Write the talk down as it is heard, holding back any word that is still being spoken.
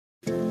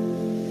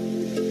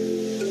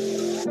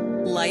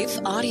Life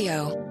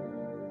Audio.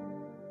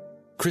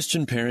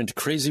 Christian Parent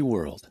Crazy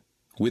World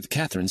with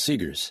Catherine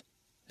Segars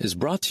is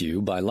brought to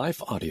you by Life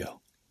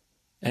Audio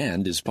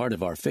and is part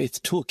of our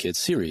Faith Toolkit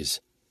series.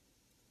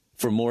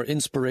 For more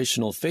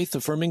inspirational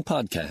faith-affirming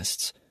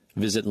podcasts,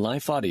 visit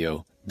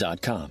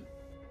lifeaudio.com.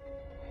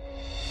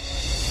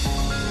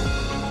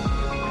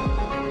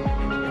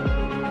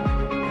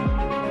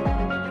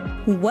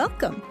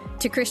 Welcome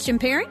to Christian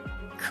Parent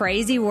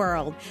Crazy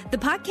World, the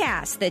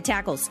podcast that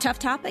tackles tough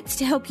topics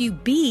to help you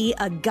be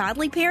a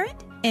godly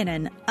parent in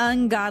an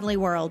ungodly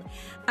world.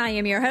 I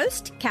am your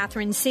host,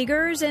 Catherine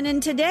Segars, and in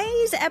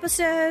today's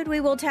episode, we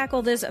will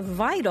tackle this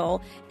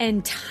vital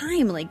and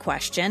timely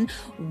question: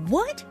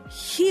 what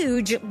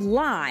huge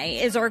lie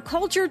is our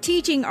culture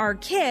teaching our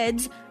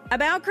kids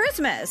about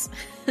Christmas?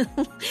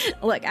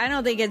 Look, I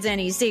don't think it's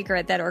any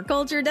secret that our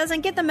culture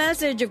doesn't get the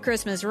message of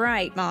Christmas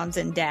right, moms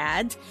and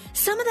dads.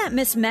 Some of that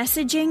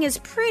mismessaging is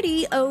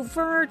pretty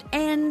overt,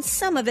 and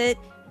some of it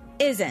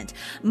isn't.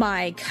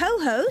 My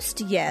co-host,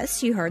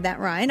 yes, you heard that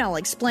right, I'll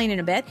explain in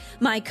a bit.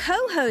 My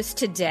co-host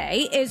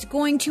today is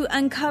going to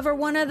uncover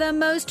one of the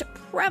most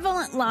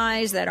prevalent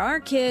lies that our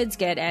kids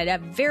get at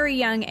a very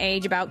young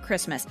age about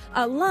Christmas.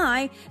 A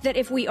lie that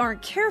if we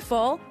aren't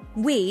careful,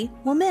 we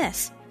will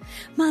miss.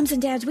 Moms and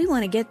dads, we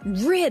want to get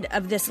rid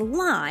of this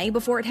lie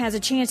before it has a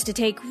chance to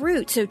take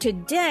root. So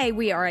today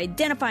we are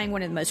identifying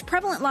one of the most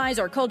prevalent lies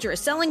our culture is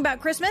selling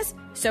about Christmas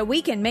so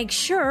we can make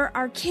sure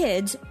our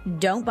kids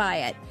don't buy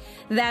it.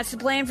 That's the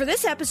plan for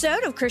this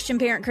episode of Christian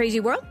Parent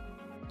Crazy World.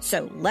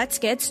 So let's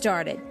get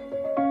started.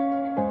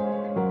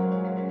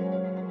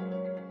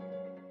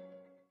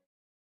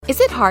 Is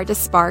it hard to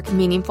spark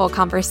meaningful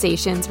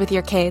conversations with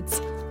your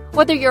kids?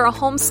 Whether you're a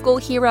homeschool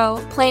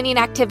hero, planning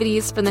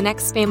activities for the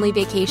next family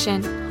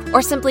vacation,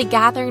 or simply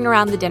gathering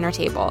around the dinner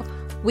table,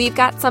 we've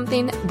got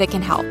something that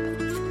can help.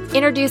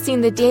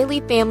 Introducing the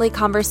Daily Family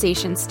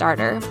Conversation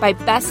Starter by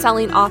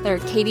best-selling author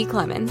Katie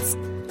Clemens.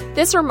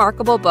 This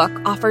remarkable book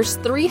offers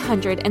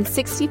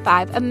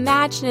 365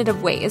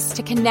 imaginative ways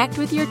to connect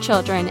with your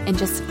children in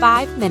just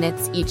 5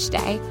 minutes each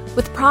day,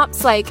 with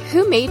prompts like,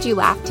 "Who made you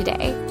laugh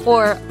today?"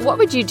 or "What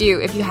would you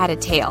do if you had a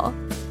tail?"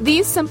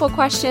 These simple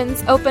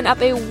questions open up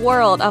a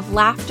world of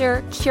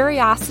laughter,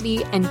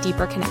 curiosity, and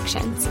deeper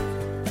connections.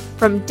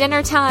 From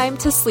dinner time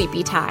to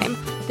sleepy time,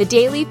 the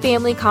Daily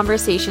Family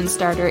Conversation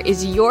Starter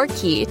is your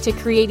key to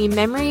creating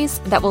memories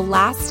that will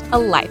last a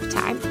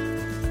lifetime.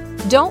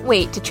 Don't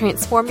wait to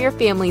transform your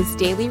family's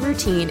daily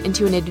routine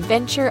into an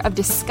adventure of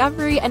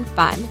discovery and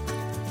fun.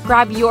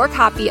 Grab your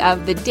copy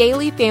of the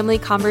Daily Family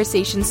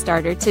Conversation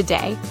Starter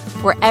today,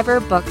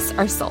 wherever books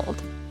are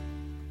sold.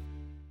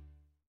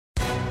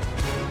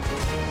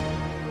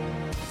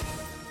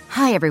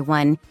 Hi,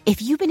 everyone.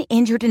 If you've been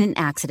injured in an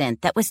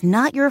accident that was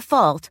not your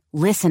fault,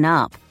 listen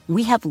up.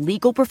 We have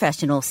legal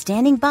professionals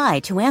standing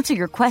by to answer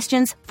your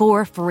questions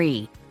for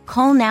free.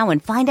 Call now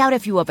and find out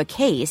if you have a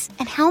case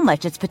and how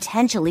much it's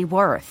potentially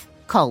worth.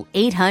 Call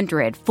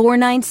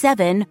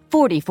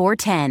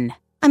 800-497-4410.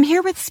 I'm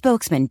here with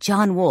spokesman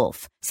John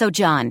Wolf. So,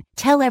 John,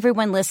 tell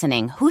everyone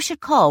listening who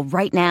should call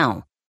right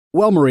now.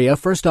 Well, Maria,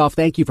 first off,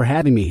 thank you for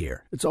having me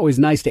here. It's always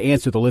nice to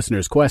answer the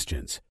listeners'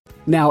 questions.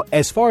 Now,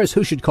 as far as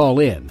who should call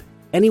in,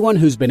 anyone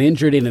who's been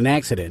injured in an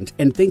accident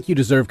and think you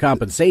deserve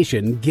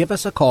compensation, give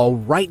us a call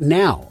right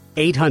now.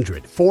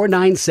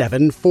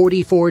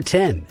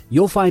 800-497-4410.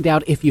 You'll find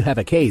out if you have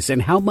a case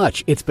and how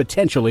much it's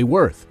potentially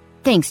worth.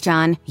 Thanks,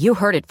 John. You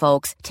heard it,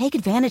 folks. Take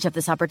advantage of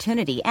this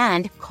opportunity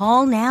and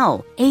call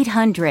now.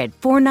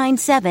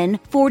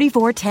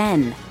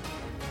 800-497-4410.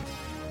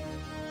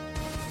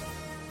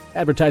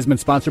 Advertisement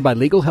sponsored by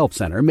Legal Help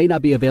Center. May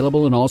not be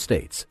available in all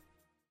states.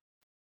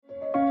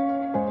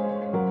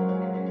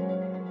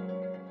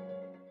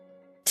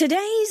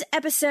 Today's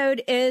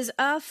episode is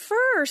a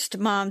first,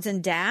 moms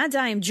and dads.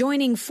 I am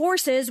joining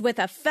forces with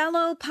a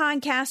fellow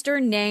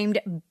podcaster named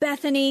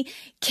Bethany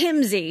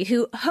Kimsey,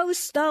 who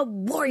hosts the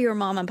Warrior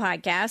Mama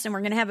podcast, and we're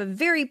going to have a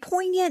very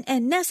poignant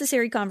and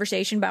necessary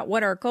conversation about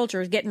what our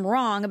culture is getting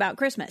wrong about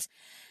Christmas.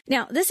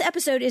 Now, this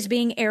episode is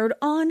being aired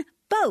on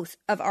both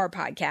of our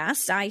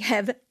podcasts. I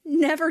have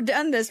never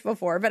done this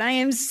before, but I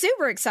am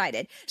super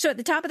excited. So at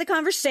the top of the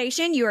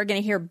conversation, you are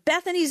going to hear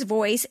Bethany's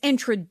voice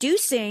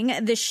introducing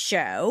the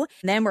show.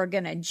 Then we're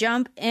going to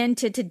jump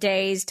into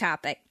today's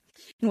topic.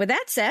 And with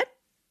that said,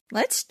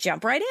 let's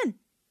jump right in.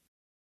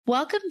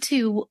 Welcome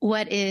to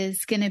what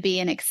is going to be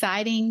an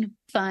exciting,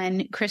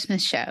 fun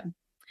Christmas show.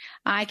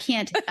 I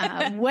can't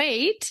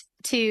wait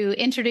to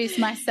introduce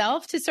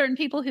myself to certain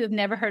people who have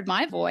never heard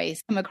my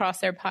voice come across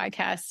their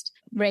podcast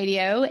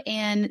radio,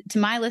 and to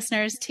my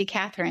listeners, to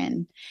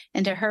Catherine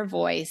and to her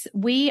voice.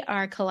 We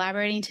are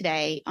collaborating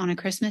today on a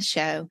Christmas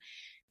show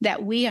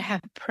that we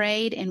have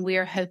prayed and we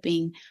are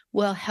hoping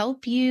will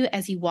help you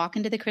as you walk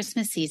into the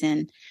Christmas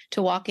season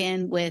to walk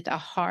in with a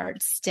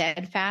heart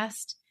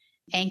steadfast,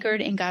 anchored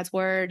in God's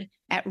word,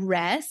 at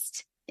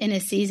rest in a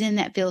season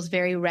that feels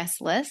very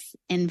restless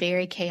and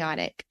very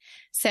chaotic.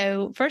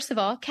 So first of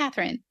all,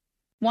 Catherine,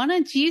 why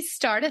don't you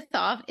start us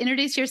off,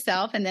 introduce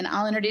yourself, and then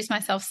I'll introduce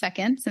myself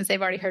second, since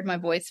they've already heard my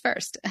voice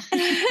first.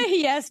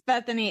 Yes,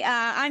 Bethany.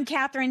 I'm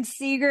Catherine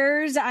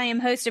Seegers. I am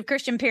host of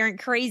Christian Parent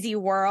Crazy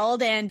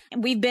World, and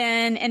we've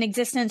been in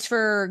existence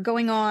for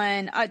going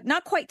on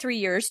not quite 3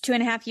 years,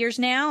 2.5 years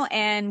now,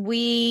 and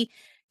we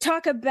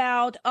talk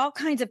about all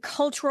kinds of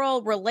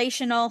cultural,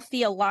 relational,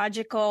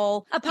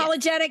 theological,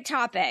 apologetic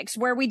topics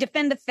where we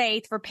defend the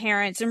faith for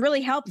parents and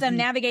really help them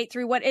navigate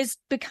through what has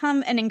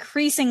become an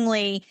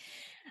increasingly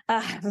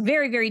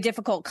very, very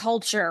difficult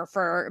culture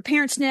for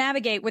parents to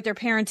navigate with their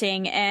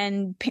parenting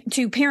and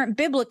to parent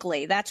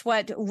biblically. That's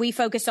what we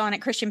focus on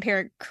at Christian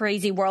Parent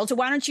Crazy World. So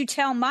why don't you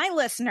tell my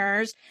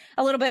listeners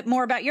a little bit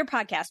more about your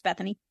podcast,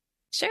 Bethany?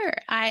 Sure.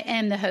 I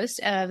am the host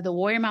of the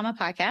Warrior Mama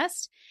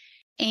podcast.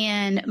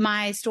 And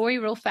my story,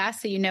 real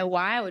fast, so you know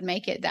why I would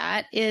make it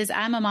that, is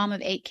I'm a mom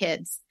of 8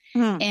 kids.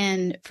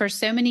 And for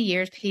so many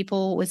years,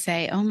 people would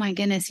say, oh my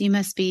goodness, you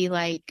must be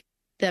like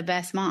the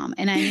best mom.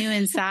 And I knew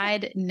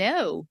inside,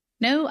 no,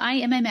 I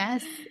am a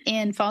mess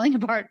and falling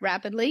apart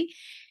rapidly.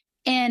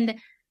 And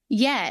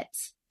yet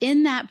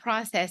in that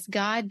process,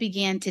 God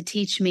began to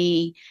teach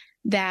me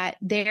that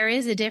there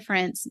is a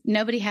difference.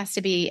 Nobody has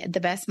to be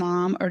the best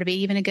mom or to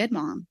be even a good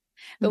mom.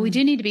 But we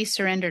do need to be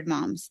surrendered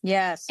moms.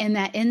 Yes. And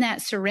that in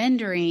that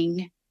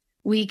surrendering,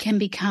 we can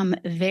become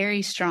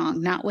very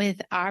strong, not with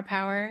our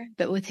power,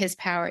 but with his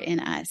power in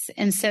us.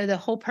 And so the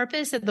whole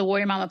purpose of the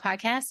Warrior Mama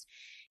podcast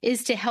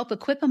is to help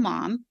equip a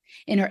mom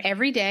in her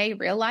everyday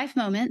real life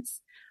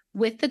moments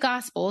with the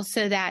gospel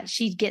so that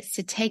she gets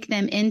to take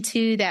them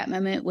into that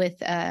moment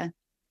with a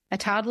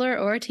toddler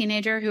or a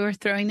teenager who are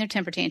throwing their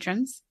temper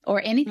tantrums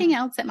or anything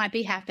else that might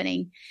be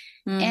happening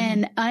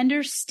and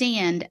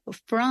understand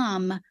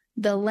from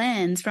the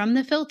lens, from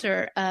the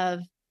filter of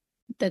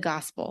the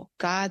gospel,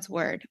 God's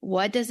word.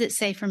 What does it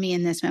say for me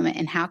in this moment?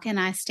 And how can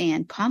I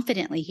stand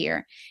confidently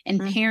here and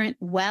parent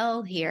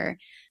well here?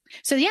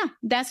 So yeah,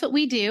 that's what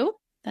we do.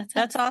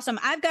 That's awesome.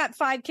 I've got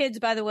 5 kids,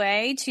 by the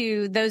way,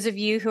 to those of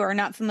you who are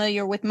not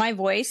familiar with my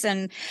voice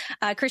and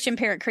Christian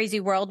Parent Crazy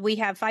World. We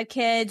have 5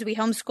 kids. We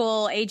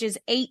homeschool ages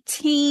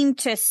 18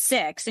 to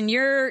 6. And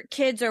your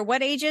kids are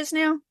what ages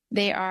now?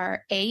 They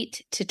are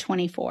 8 to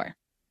 24.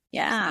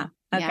 Yeah.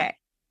 Okay.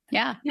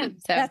 Yeah. So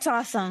that's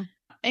awesome.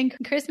 And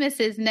Christmas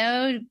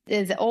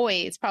is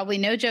always probably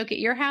no joke at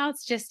your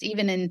house, just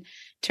even in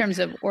terms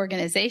of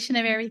organization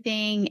of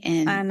everything.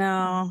 And I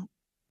know.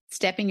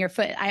 Stepping your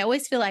foot. I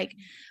always feel like,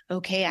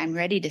 okay, I'm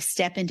ready to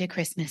step into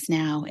Christmas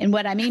now. And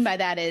what I mean by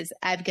that is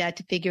I've got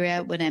to figure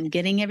out what I'm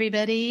getting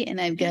everybody, and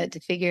I've got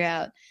to figure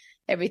out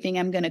everything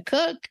I'm going to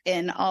cook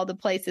and all the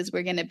places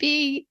we're going to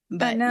be.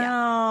 But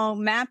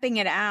mapping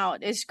it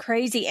out is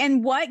crazy.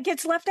 And what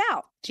gets left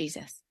out?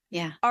 Jesus.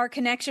 Yeah. Our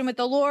connection with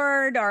the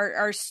Lord,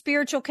 our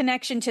spiritual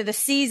connection to the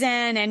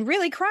season, and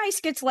really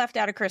Christ gets left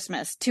out of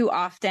Christmas too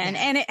often.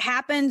 And it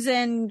happens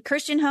in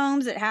Christian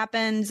homes. It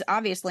happens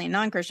obviously in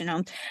non-Christian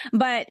homes,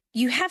 but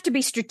you have to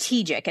be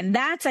strategic. And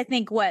that's, I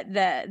think, what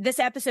this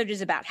episode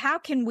is about. How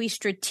can we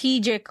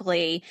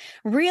strategically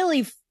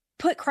really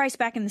put Christ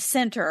back in the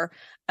center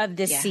of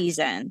this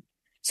season?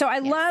 So I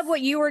love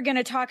what you were going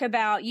to talk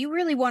about. You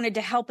really wanted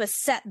to help us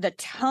set the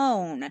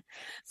tone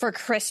for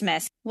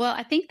Christmas. Well,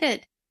 I think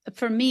that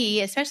for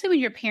me, especially when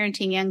you're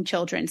parenting young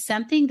children,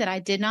 something that I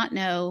did not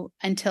know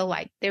until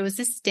there was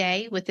this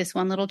day with this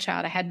one little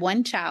child. I had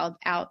one child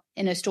out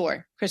in a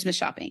store Christmas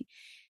shopping,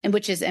 and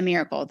which is a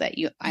miracle that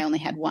I only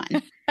had one.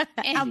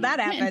 How'd that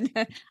happen?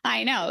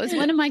 I know. It was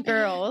one of my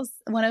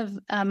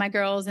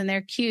girls, and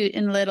they're cute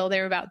and little.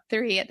 They were about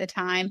 3 at the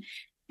time.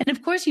 And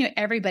of course,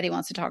 everybody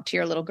wants to talk to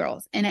your little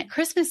girls. And at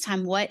Christmas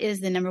time, what is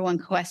the number one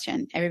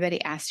question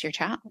everybody asks your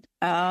child?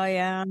 Oh,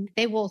 yeah.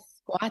 They will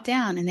squat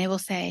down and they will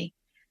say,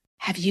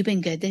 have you been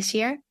good this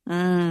year?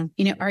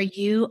 Are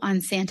you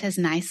on Santa's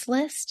nice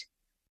list?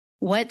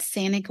 What's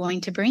Santa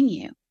going to bring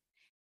you?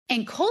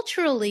 And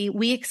culturally,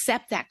 we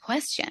accept that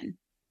question.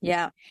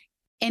 Yeah.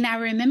 And I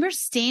remember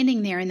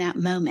standing there in that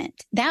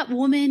moment. That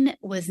woman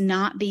was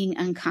not being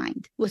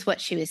unkind with what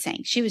she was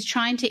saying. She was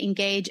trying to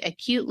engage a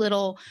cute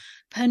little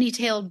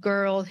ponytailed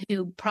girl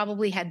who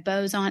probably had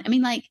bows on. I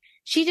mean,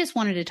 she just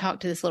wanted to talk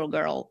to this little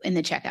girl in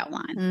the checkout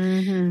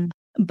line.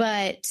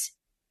 But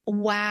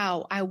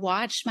wow, I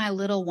watched my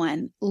little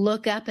one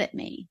look up at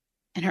me,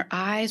 and her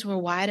eyes were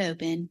wide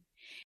open,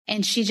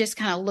 and she just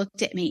kind of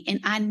looked at me, and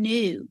I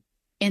knew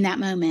in that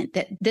moment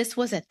that this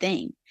was a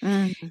thing.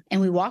 And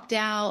we walked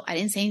out. I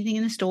didn't say anything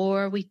in the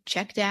store. We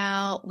checked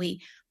out.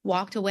 We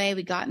walked away.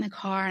 We got in the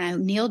car, and I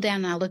kneeled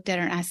down and I looked at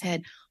her and I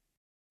said,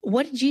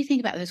 what did you think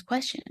about those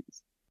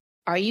questions?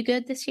 Are you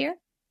good this year?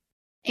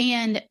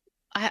 And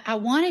I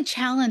want to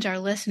challenge our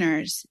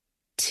listeners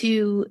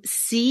to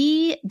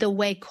see the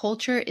way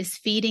culture is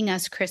feeding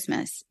us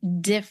Christmas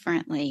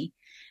differently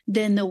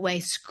than the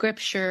way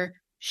Scripture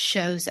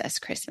shows us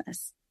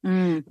Christmas.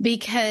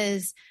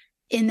 Because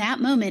in that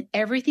moment,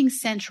 everything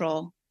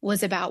central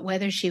was about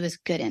whether she was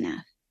good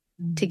enough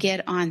to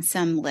get on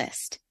some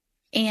list.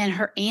 And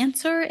her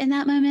answer in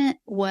that moment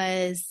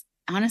was,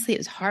 honestly, it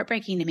was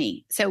heartbreaking to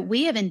me. So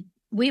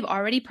we've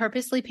already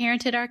purposely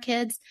parented our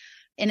kids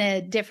in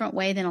a different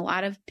way than a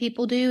lot of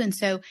people do. And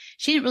so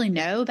she didn't really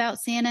know about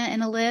Santa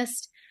and a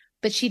list,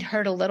 but she'd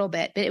heard a little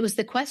bit. But it was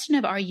the question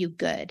of, are you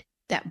good?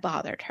 That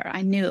bothered her.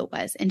 I knew it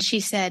was. And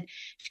she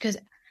goes,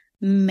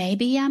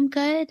 maybe I'm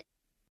good,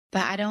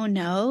 but I don't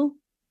know.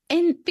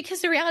 And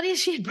because the reality is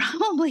she had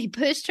probably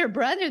pushed her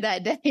brother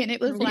that day, and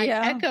it was like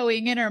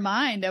echoing in her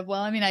mind of,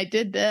 well, I mean, I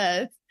did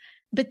this.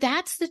 But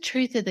that's the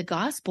truth of the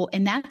gospel.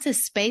 And that's a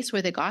space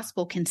where the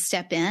gospel can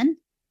step in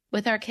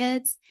with our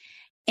kids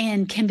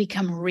and can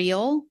become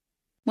real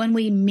when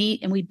we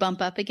meet and we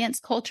bump up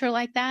against culture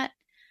like that.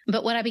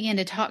 But what I began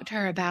to talk to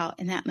her about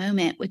in that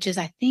moment, which is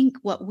I think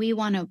what we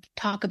want to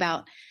talk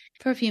about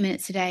for a few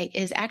minutes today,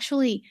 is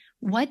actually,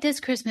 what does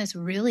Christmas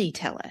really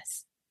tell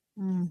us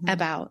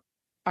about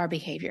our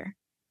behavior?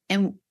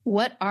 And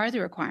what are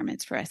the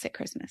requirements for us at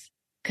Christmas?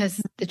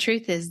 Because the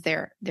truth is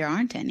there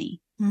aren't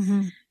any.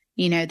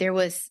 You know, there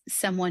was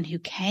someone who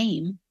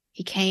came,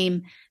 he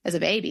came as a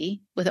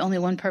baby with only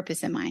one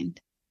purpose in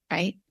mind,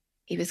 right?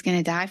 He was going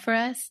to die for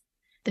us,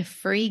 the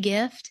free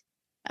gift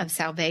of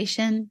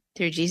salvation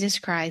through Jesus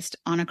Christ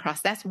on a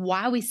cross. That's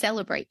why we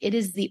celebrate. It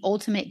is the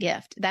ultimate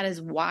gift. That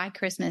is why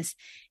Christmas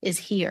is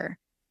here.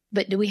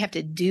 But do we have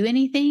to do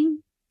anything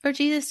for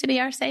Jesus to be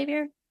our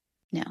Savior?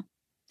 No.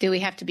 Do we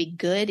have to be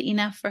good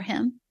enough for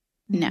him?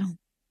 No.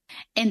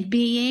 And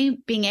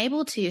being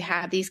able to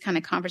have these kind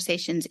of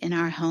conversations in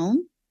our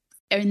home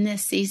in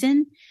this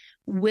season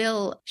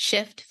will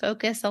shift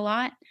focus a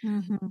lot.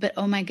 But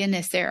oh my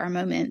goodness, there are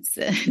moments.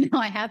 Now,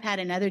 I have had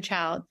another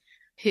child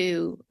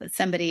who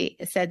somebody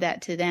said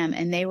that to them,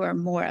 and they were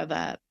more of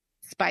a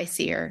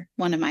spicier,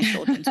 one of my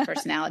children's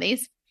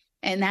personalities.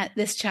 And that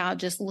this child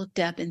just looked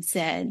up and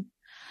said,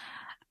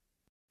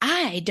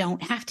 I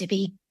don't have to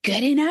be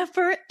good enough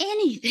for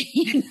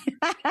anything.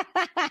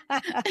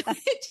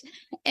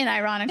 And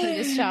ironically,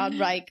 this child,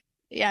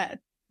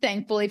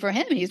 thankfully for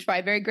him, he's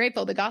probably very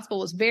grateful. The gospel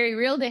was very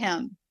real to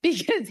him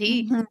because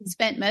he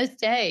spent most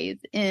days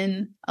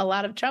in a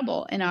lot of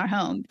trouble in our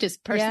home,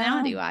 just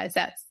personality wise.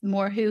 That's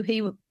more who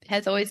he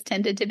has always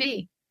tended to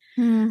be.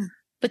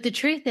 But the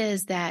truth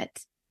is that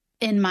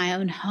in my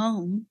own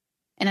home,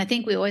 and I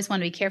think we always want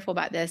to be careful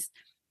about this,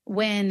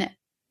 when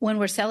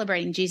we're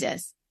celebrating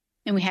Jesus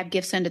and we have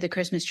gifts under the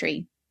Christmas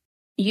tree,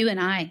 you and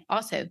I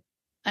also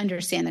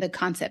understand the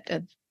concept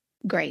of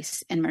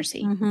grace and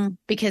mercy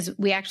because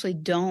we actually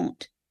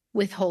don't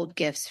withhold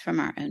gifts from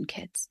our own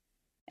kids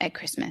at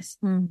Christmas.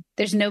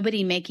 There's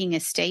nobody making a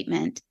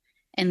statement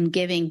and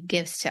giving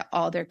gifts to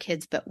all their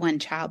kids but one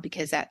child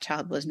because that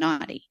child was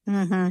naughty,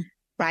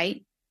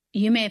 right?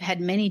 You may have had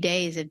many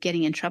days of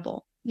getting in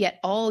trouble, yet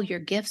all your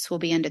gifts will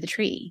be under the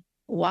tree.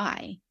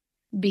 Why?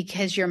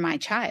 Because you're my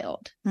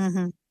child,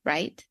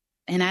 right?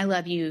 And I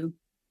love you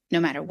no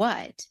matter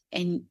what,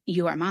 and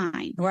you are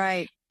mine.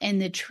 Right.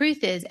 And the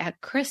truth is, at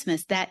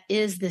Christmas, that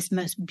is this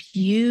most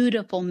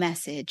beautiful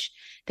message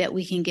that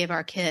we can give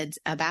our kids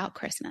about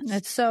Christmas.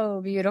 It's so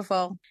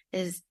beautiful.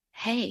 Is,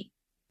 hey,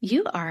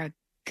 you are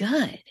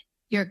good.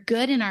 You're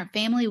good in our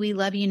family. We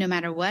love you no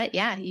matter what.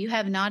 Yeah, you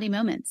have naughty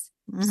moments.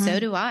 So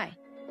do I.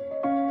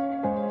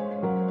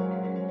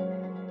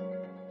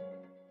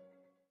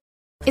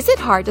 Is it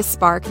hard to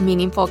spark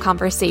meaningful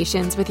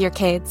conversations with your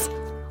kids?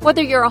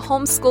 Whether you're a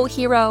homeschool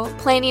hero,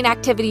 planning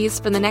activities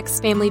for the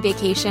next family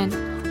vacation,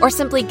 or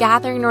simply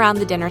gathering around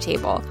the dinner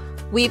table,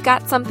 we've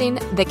got something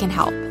that can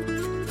help.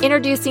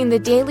 Introducing the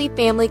Daily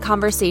Family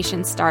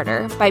Conversation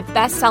Starter by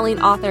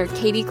best-selling author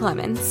Katie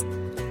Clemens.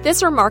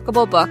 This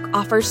remarkable book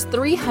offers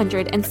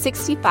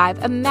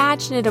 365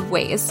 imaginative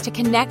ways to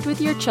connect with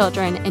your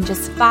children in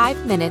just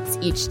 5 minutes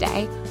each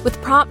day, with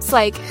prompts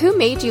like, who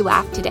made you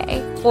laugh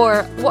today?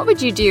 Or what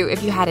would you do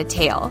if you had a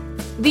tail?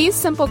 These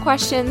simple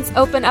questions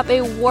open up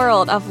a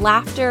world of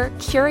laughter,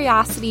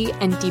 curiosity,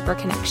 and deeper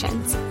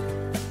connections.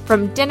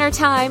 From dinner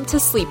time to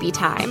sleepy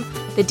time,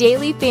 the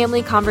Daily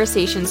Family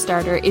Conversation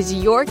Starter is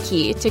your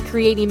key to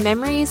creating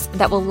memories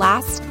that will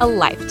last a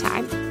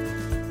lifetime.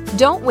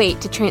 Don't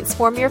wait to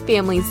transform your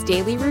family's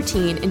daily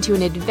routine into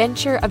an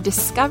adventure of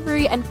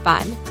discovery and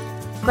fun.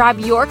 Grab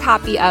your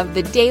copy of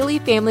the Daily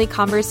Family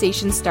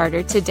Conversation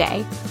Starter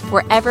today,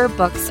 wherever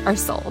books are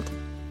sold.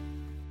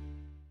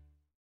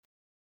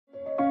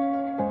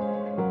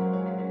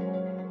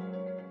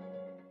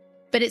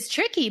 But it's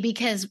tricky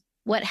because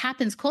what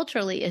happens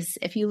culturally is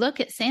if you look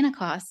at Santa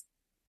Claus,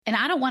 and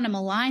I don't want to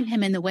malign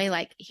him in the way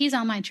like he's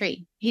on my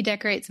tree, he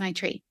decorates my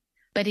tree,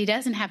 but he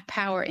doesn't have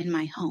power in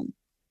my home.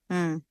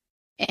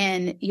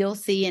 And you'll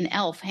see an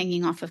elf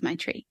hanging off of my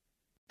tree,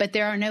 but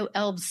there are no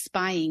elves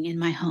spying in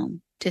my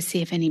home to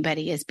see if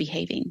anybody is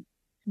behaving,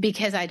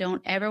 because I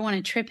don't ever want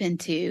to trip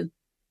into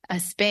a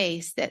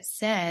space that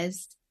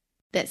says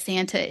that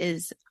Santa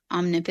is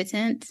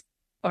omnipotent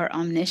or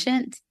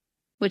omniscient,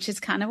 which is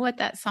kind of what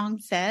that song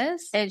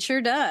says. It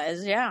sure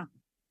does. Yeah.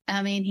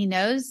 I mean, he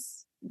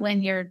knows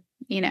when you're,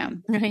 he knows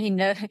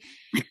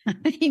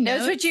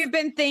what you've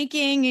been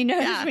thinking. He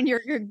knows when you're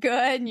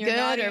good and you're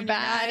good or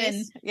bad.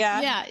 Nice.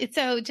 And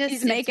so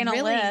he's making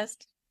a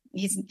list.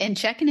 He's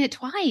checking it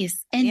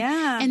twice.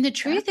 And the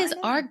truth is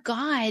our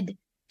God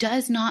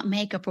does not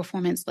make a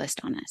performance list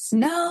on us.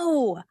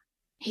 No,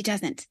 he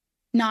doesn't.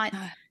 Not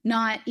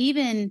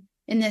even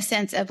in the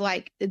sense of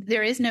like,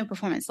 there is no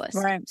performance list.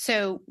 Right.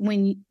 So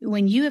when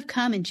you have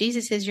come and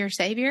Jesus is your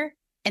savior,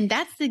 and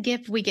that's the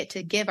gift we get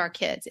to give our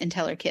kids and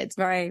tell our kids,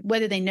 right,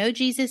 whether they know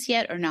Jesus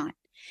yet or not,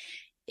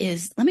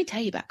 is let me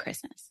tell you about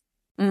Christmas.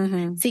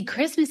 Mm-hmm. See,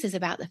 Christmas is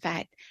about the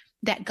fact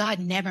that God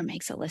never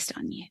makes a list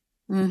on you,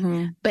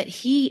 Mm-hmm. but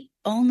he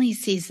only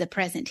sees the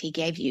present he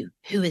gave you,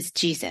 who is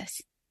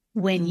Jesus,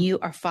 when you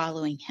are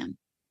following him.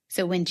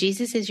 So when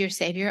Jesus is your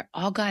savior,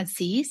 all God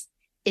sees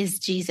is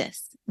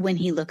Jesus when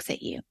he looks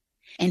at you,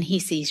 and he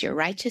sees your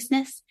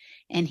righteousness,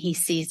 and he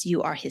sees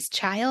you are his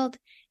child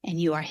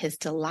and you are his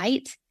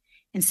delight.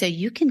 And so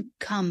you can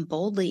come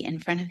boldly in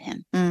front of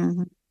him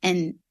Mm-hmm.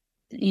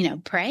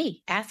 and,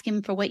 pray, ask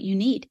him for what you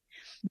need.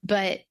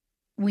 But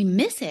we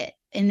miss it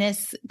in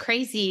this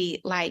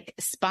crazy, like,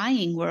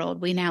 spying world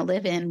we now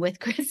live in with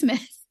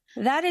Christmas.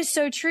 That is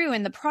so true.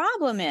 And the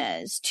problem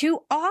is,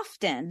 too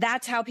often,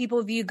 that's how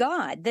people view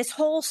God. This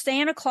whole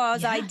Santa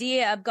Claus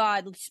idea of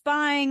God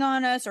spying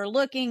on us or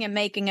looking and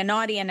making a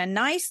naughty and a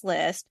nice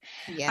list.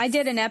 Yes. I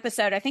did an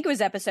episode, I think it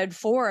was episode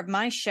 4 of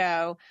my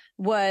show,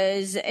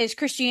 is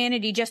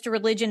Christianity just a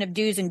religion of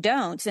do's and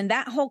don'ts? And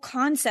that whole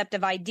concept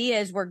of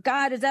ideas where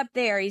God is up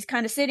there, he's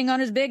kind of sitting on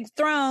his big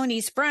throne,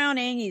 he's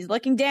frowning, he's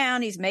looking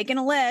down, he's making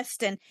a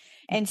list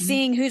and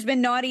seeing who's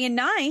been naughty and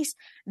nice.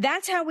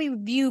 That's how we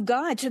view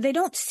God. So they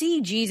don't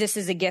see Jesus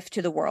as a gift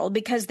to the world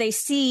because they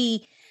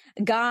see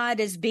God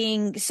as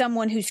being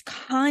someone who's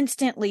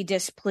constantly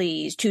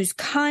displeased, who's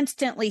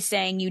constantly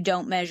saying you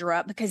don't measure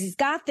up because he's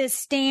got this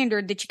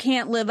standard that you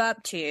can't live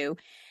up to.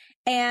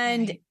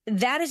 And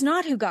that is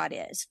not who God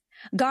is.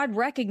 God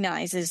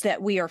recognizes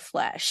that we are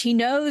flesh. He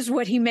knows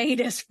what he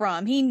made us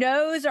from. He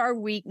knows our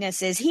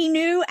weaknesses. He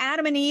knew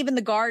Adam and Eve in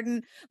the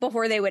garden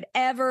before they would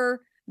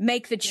ever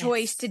make the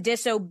choice to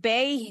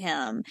disobey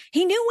him.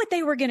 He knew what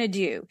they were going to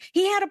do.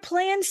 He had a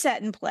plan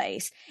set in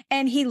place,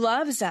 and he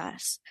loves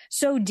us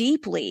so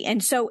deeply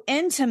and so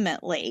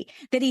intimately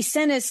that he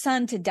sent his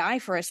son to die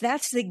for us.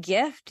 That's the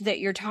gift that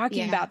you're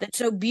talking about. That's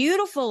so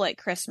beautiful at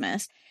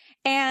Christmas.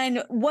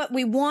 And what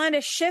we want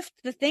to shift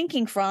the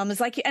thinking from is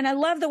like, and I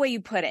love the way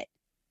you put it.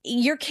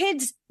 Your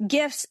kids'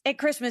 gifts at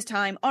Christmas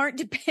time aren't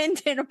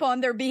dependent upon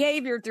their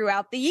behavior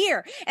throughout the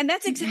year. And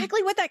that's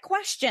exactly what that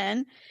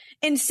question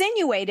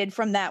insinuated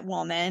from that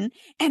woman.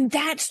 And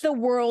that's the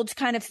world's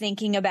kind of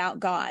thinking about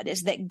God,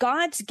 is that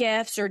God's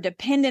gifts are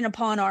dependent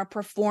upon our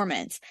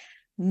performance.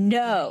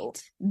 No,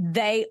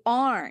 they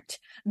aren't.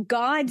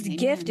 God's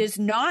gift is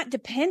not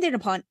dependent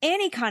upon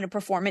any kind of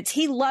performance.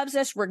 He loves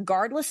us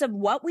regardless of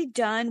what we've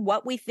done,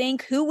 what we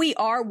think, who we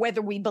are,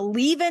 whether we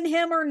believe in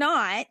him or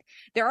not.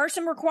 There are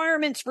some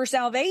requirements for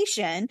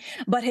salvation,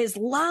 but his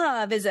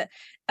love is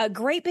a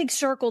great big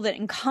circle that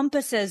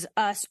encompasses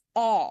us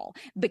all.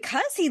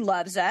 Because he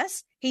loves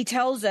us, he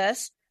tells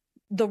us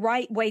the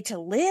right way to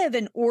live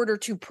in order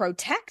to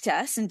protect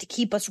us and to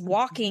keep us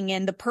walking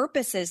in the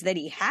purposes that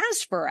he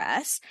has for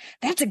us.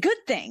 That's a good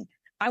thing.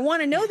 I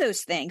want to know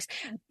those things.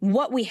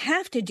 What we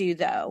have to do,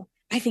 though,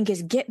 I think,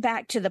 is get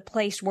back to the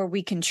place where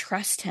we can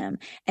trust him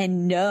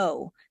and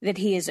know that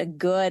he is a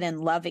good and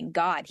loving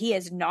God. He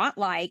is not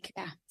like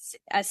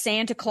a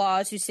Santa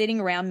Claus who's sitting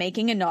around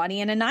making a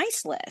naughty and a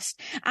nice list.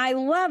 I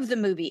love the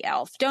movie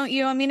Elf, don't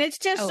you? I mean, it's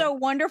just so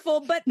wonderful,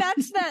 but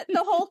that's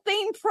the whole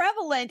thing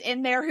prevalent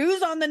in there.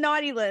 Who's on the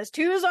naughty list?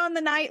 Who's on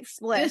the nice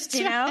list,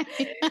 you know?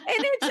 And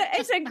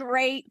it's a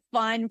great,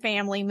 fun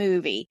family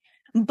movie.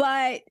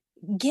 But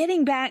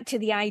getting back to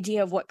the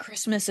idea of what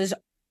Christmas is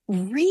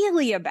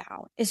really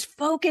about is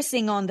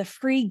focusing on the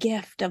free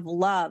gift of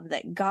love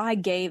that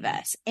God gave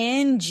us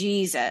in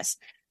Jesus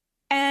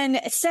and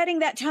setting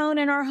that tone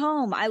in our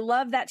home. I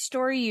love that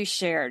story you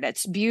shared.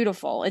 It's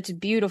beautiful. It's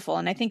beautiful.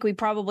 And I think we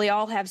probably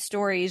all have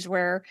stories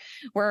where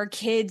our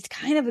kids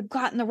kind of have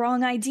gotten the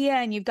wrong idea,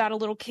 and you've got a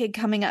little kid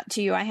coming up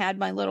to you. I had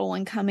my little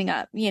one coming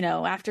up,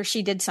 after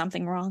she did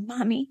something wrong.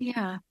 Mommy.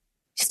 Yeah.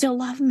 Still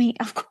love me,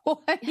 of course.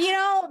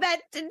 That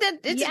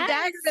it's a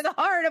dagger to the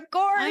heart, of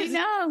course.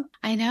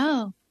 I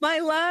know. My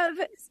love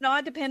is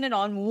not dependent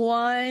on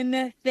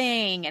one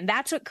thing. And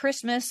that's what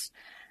Christmas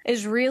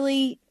is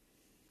really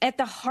at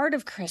the heart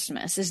of.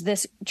 Christmas is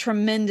this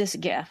tremendous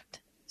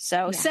gift.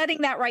 So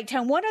setting that right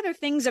tone. What other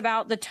things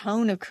about the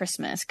tone of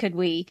Christmas could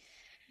we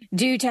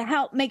do to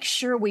help make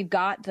sure we've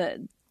got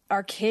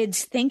our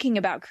kids thinking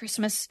about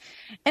Christmas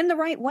in the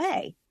right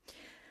way?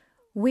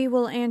 We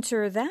will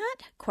answer that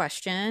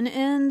question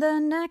in the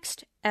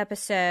next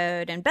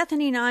episode. And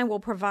Bethany and I will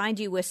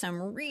provide you with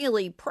some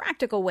really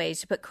practical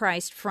ways to put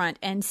Christ front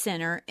and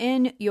center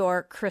in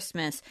your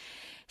Christmas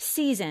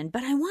season.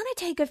 But I want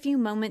to take a few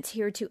moments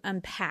here to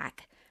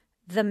unpack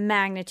the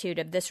magnitude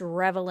of this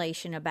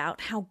revelation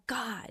about how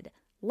God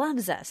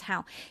loves us,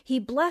 how he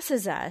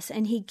blesses us,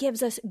 and he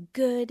gives us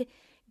good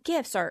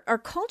gifts. Our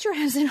culture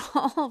has it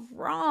all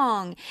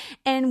wrong.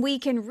 And we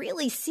can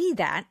really see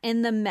that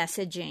in the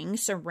messaging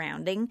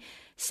surrounding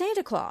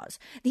Santa Claus.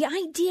 The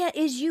idea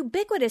is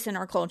ubiquitous in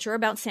our culture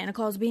about Santa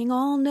Claus being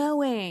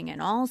all-knowing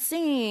and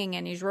all-seeing,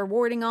 and he's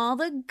rewarding all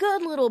the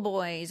good little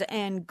boys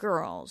and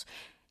girls.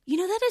 You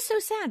know, that is so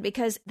sad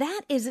because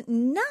that is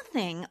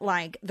nothing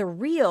like the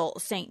real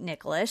St.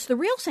 Nicholas. The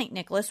real St.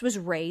 Nicholas was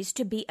raised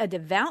to be a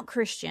devout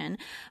Christian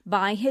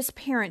by his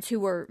parents who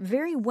were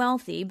very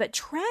wealthy, but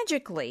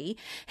tragically,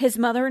 his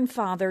mother and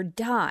father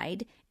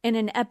died in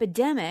an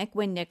epidemic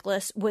when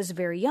Nicholas was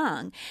very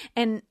young.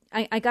 And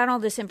I got all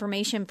this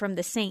information from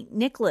the St.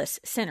 Nicholas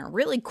Center,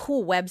 really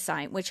cool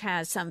website, which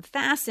has some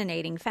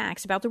fascinating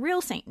facts about the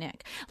real St.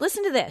 Nick.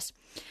 Listen to this.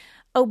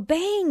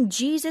 Obeying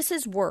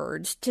Jesus'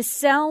 words to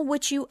sell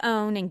what you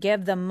own and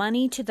give the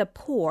money to the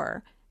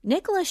poor,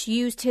 Nicholas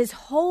used his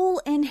whole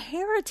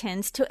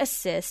inheritance to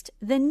assist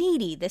the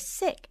needy, the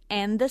sick,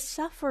 and the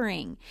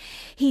suffering.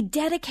 He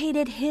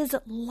dedicated his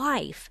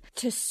life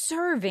to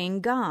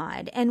serving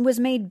God and was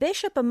made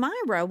Bishop of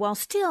Myra while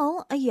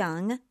still a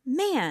young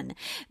man.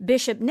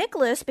 Bishop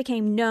Nicholas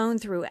became known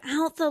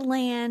throughout the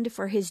land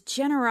for his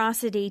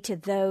generosity to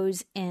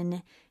those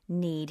in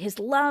need, his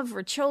love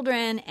for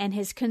children, and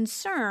his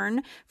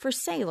concern for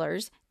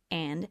sailors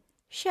and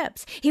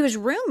ships. He was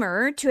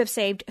rumored to have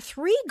saved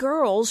 3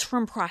 girls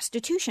from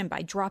prostitution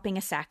by dropping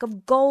a sack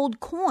of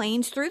gold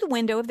coins through the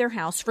window of their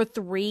house for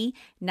 3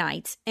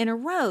 nights in a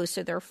row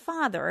so their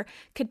father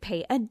could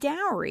pay a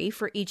dowry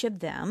for each of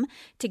them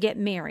to get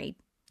married.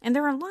 And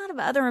there are a lot of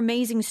other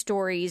amazing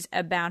stories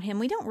about him.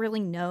 We don't really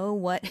know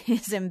what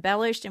is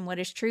embellished and what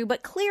is true,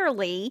 but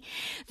clearly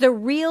the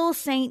real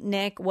St.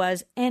 Nick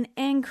was an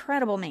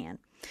incredible man.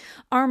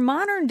 Our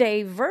modern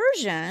day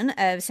version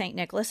of St.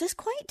 Nicholas is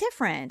quite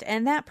different,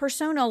 and that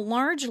persona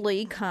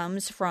largely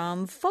comes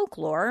from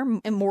folklore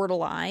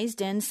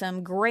immortalized in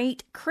some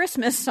great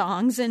Christmas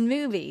songs and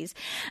movies.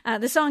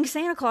 The song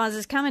Santa Claus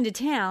is Coming to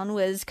Town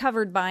was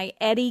covered by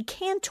Eddie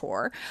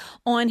Cantor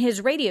on his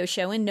radio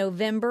show in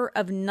November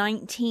of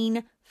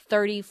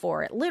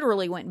 1934. It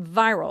literally went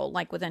viral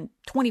like within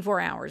 24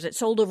 hours. It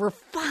sold over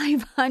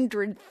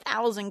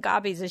 500,000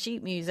 copies of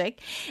sheet music,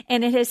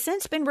 and it has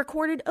since been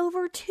recorded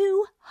over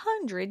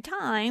 200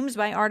 times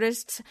by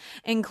artists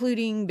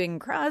including Bing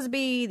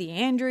Crosby, the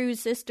Andrews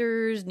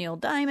Sisters, Neil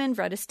Diamond,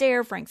 Fred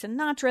Astaire, Frank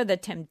Sinatra, The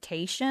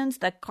Temptations,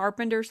 The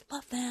Carpenters,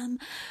 love them,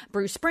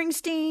 Bruce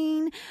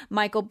Springsteen,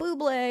 Michael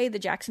Bublé, the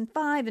Jackson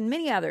 5, and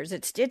many others.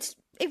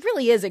 It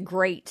really is a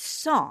great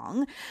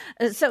song.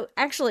 So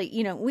actually,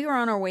 we were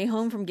on our way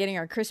home from getting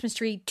our Christmas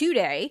tree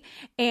today,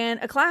 and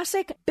a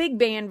classic big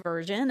band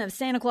version of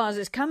Santa Claus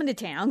is Coming to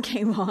Town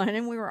came on,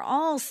 and we were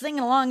all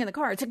singing along in the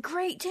car. It's a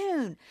great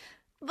tune.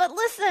 But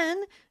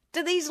listen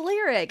to these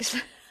lyrics.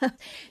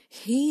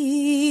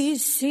 He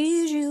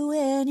sees you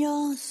when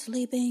you're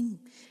sleeping.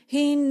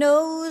 He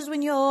knows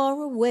when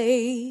you're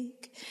awake.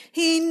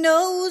 He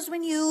knows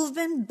when you've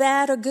been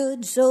bad or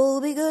good, so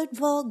be good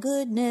for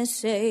goodness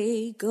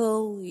sake.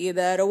 Oh, you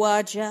better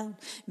watch out,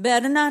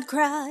 better not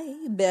cry,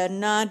 better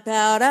not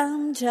pout,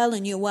 I'm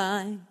telling you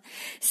why.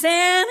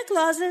 Santa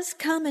Claus is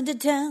coming to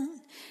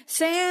town.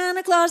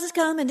 Santa Claus is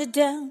coming to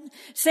town.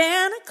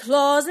 Santa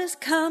Claus is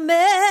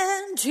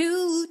coming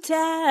to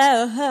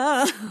town.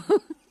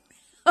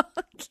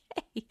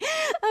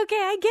 Okay,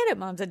 I get it,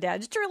 moms and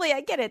dads. Truly,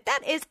 I get it.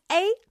 That is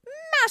a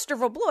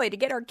masterful ploy to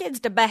get our kids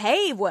to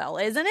behave well,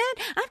 isn't it?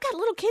 I've got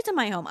little kids in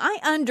my home. I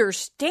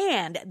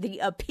understand the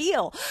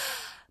appeal.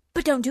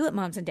 But don't do it,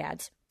 moms and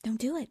dads. Don't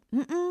do it.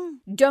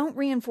 Don't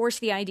reinforce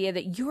the idea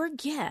that your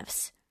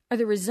gifts are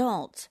the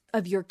result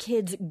of your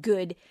kids'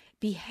 good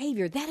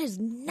behavior. That is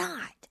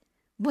not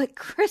what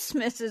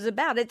Christmas is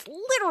about. It's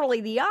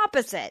literally the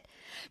opposite.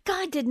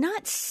 God did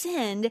not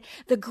send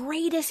the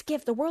greatest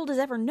gift the world has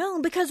ever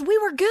known because we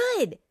were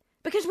good,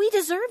 because we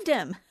deserved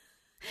him.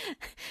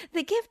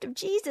 The gift of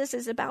Jesus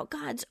is about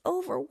God's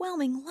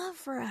overwhelming love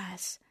for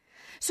us.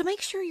 So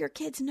make sure your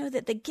kids know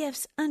that the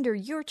gifts under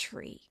your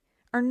tree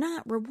are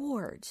not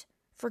rewards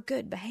for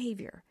good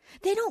behavior.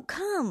 They don't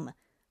come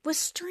with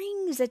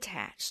strings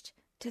attached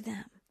to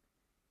them.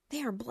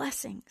 They are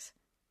blessings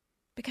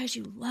because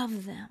you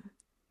love them.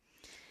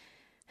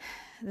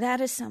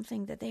 That is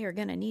something that they are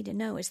going to need to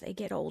know as they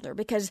get older,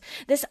 because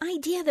this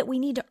idea that we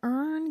need to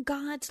earn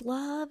God's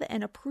love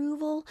and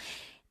approval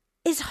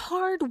is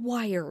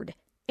hardwired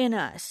in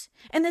us.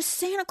 And the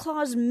Santa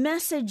Claus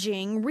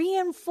messaging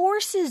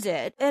reinforces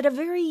it at a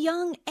very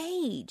young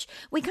age.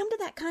 We come to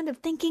that kind of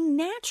thinking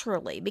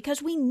naturally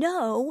because we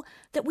know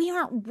that we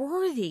aren't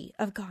worthy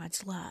of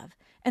God's love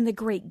and the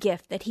great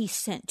gift that he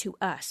sent to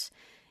us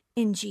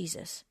in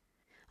Jesus.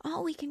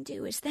 All we can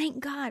do is thank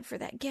God for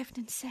that gift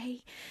and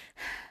say,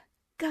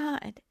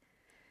 God,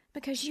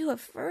 because you have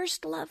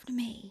first loved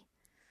me,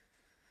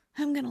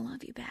 I'm going to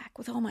love you back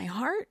with all my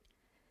heart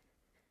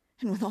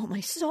and with all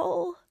my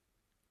soul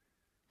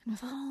and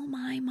with all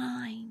my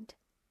mind.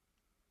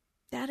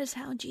 That is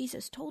how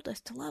Jesus told us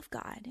to love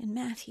God in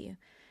Matthew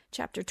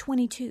chapter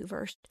 22,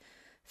 verse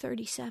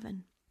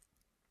 37.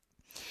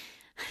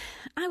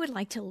 I would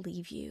like to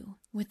leave you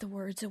with the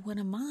words of one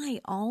of my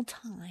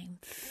all-time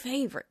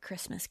favorite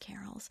Christmas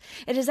carols.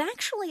 It is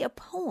actually a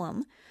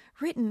poem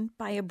written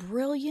by a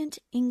brilliant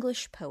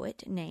English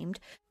poet named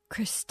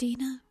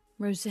Christina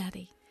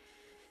Rossetti.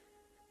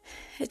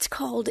 It's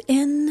called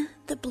In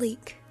the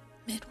Bleak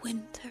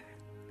Midwinter.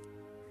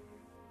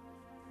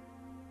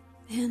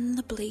 In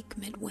the bleak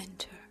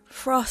midwinter,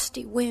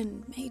 frosty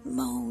wind made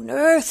moan,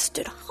 earth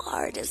stood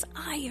hard as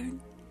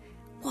iron,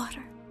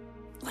 water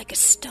like a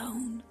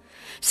stone.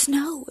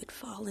 Snow had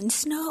fallen,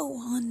 snow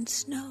on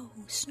snow,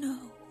 snow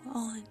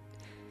on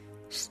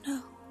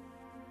snow.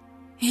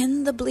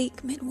 In the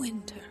bleak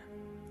midwinter,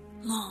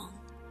 long,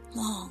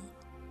 long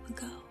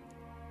ago.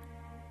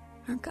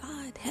 Our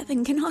God,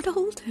 heaven cannot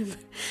hold him,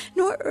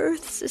 nor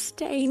earth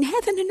sustain.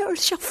 Heaven and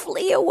earth shall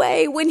flee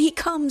away when he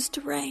comes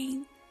to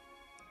reign.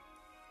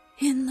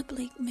 In the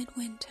bleak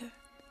midwinter,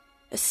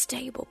 a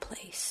stable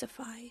place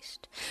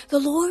sufficed. The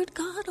Lord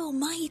God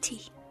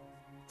Almighty,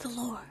 the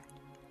Lord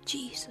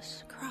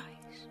Jesus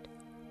Christ.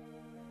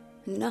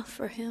 Enough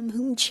for him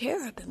whom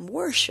cherubim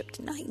worshipped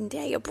night and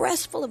day, a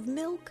breast full of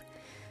milk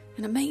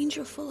and a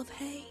manger full of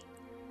hay.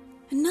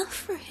 Enough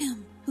for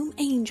him whom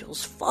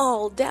angels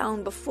fall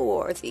down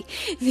before,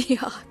 the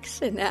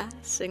ox and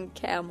ass and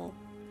camel,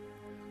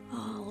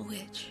 all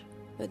which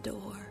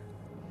adore.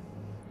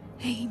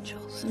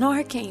 Angels and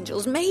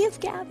archangels may have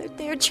gathered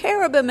there,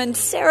 cherubim and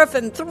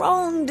seraphim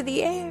thronged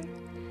the air,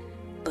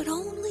 but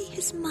only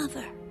his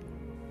mother,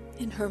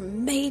 in her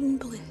maiden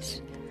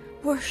bliss,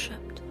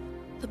 worshipped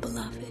the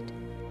beloved,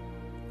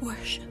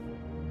 worship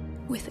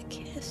with a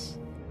kiss.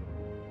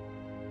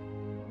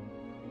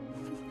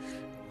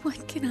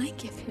 What can I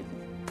give him,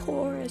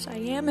 poor as I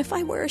am? If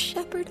I were a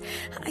shepherd,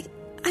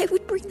 I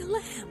would bring a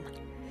lamb.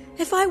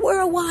 If I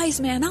were a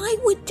wise man, I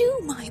would do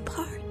my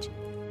part.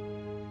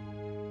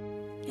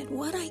 Yet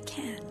what I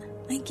can,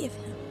 I give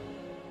him.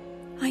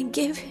 I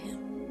give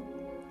him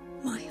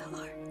my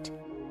heart.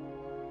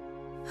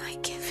 I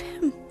give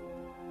him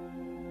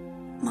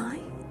my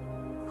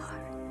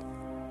heart.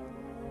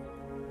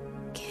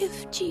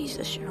 Give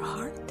Jesus your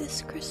heart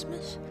this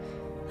Christmas.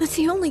 That's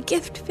the only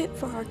gift fit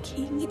for our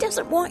King. He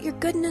doesn't want your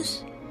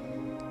goodness,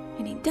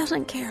 and he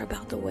doesn't care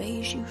about the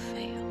ways you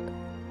failed.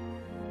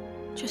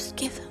 Just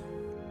give him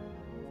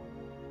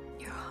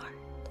your heart.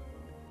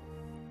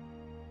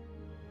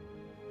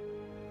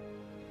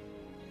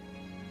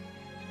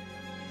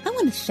 I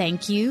want to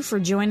thank you for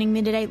joining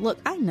me today. Look,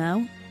 I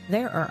know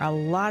there are a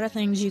lot of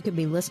things you could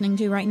be listening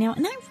to right now,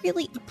 and I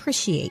really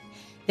appreciate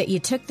that you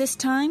took this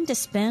time to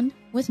spend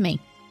with me.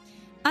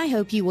 I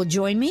hope you will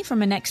join me for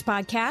my next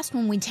podcast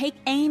when we take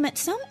aim at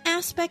some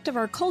aspect of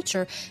our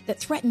culture that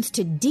threatens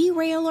to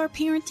derail our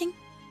parenting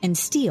and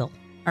steal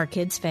our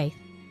kids' faith.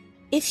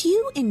 If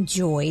you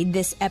enjoyed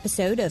this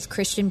episode of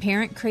Christian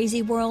Parent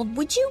Crazy World,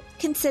 would you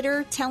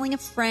consider telling a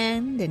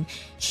friend and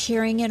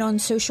sharing it on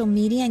social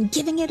media and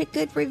giving it a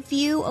good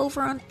review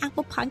over on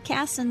Apple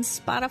Podcasts and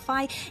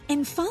Spotify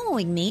and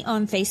following me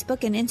on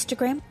Facebook and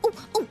Instagram?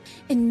 Oh,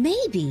 and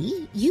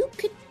maybe you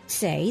could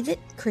say that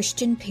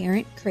Christian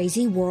Parent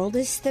Crazy World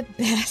is the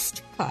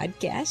best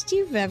podcast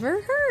you've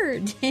ever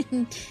heard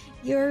in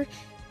your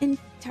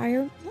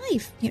entire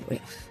life.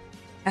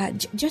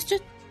 Just a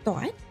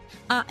thought.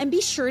 And be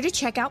sure to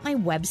check out my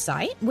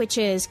website, which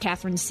is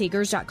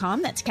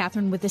CatherineSegars.com. That's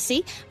Catherine with a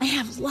C. I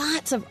have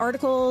lots of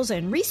articles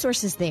and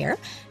resources there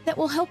that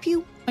will help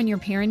you on your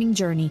parenting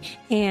journey.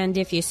 And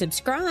if you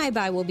subscribe,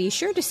 I will be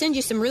sure to send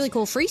you some really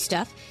cool free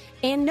stuff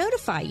and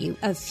notify you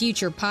of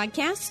future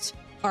podcasts,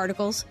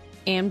 articles,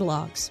 and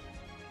blogs.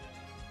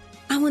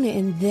 I want to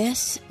end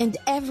this and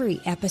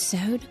every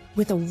episode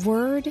with a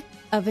word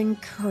of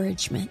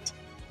encouragement.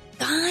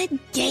 God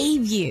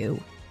gave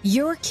you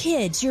your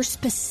kids, your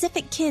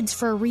specific kids,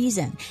 for a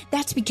reason.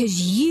 That's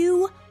because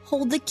you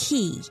hold the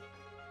key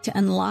to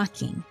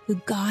unlocking who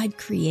God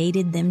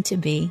created them to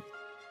be.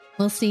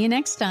 We'll see you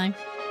next time.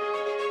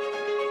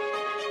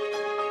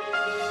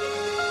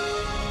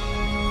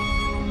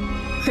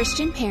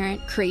 Christian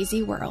Parent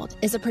Crazy World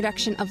is a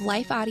production of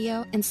Life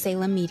Audio and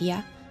Salem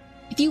Media.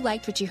 If you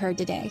liked what you heard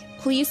today,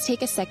 please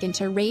take a second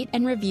to rate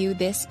and review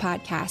this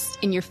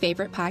podcast in your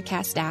favorite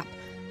podcast app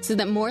so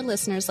that more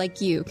listeners like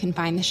you can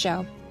find the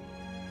show.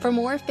 For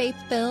more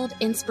faith-filled,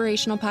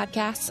 inspirational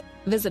podcasts,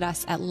 visit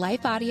us at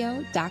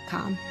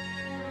lifeaudio.com.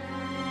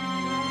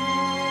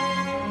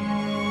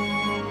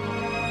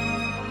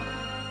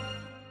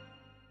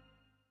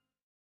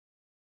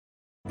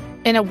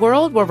 In a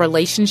world where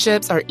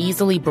relationships are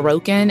easily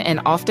broken and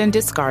often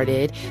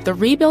discarded, the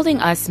Rebuilding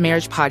Us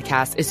Marriage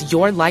podcast is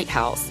your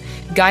lighthouse,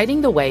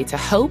 guiding the way to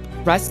hope,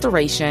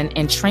 restoration,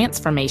 and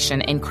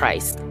transformation in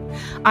Christ.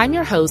 I'm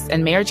your host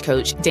and marriage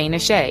coach, Dana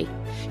Shea.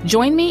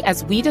 Join me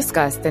as we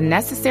discuss the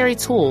necessary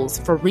tools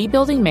for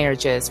rebuilding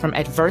marriages from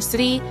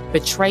adversity,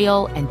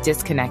 betrayal, and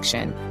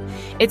disconnection.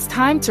 It's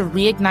time to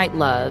reignite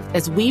love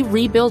as we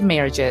rebuild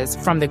marriages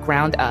from the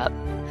ground up.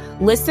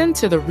 Listen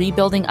to the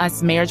Rebuilding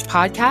Us Marriage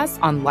podcast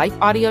on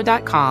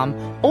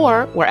lifeaudio.com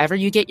or wherever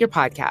you get your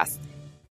podcasts.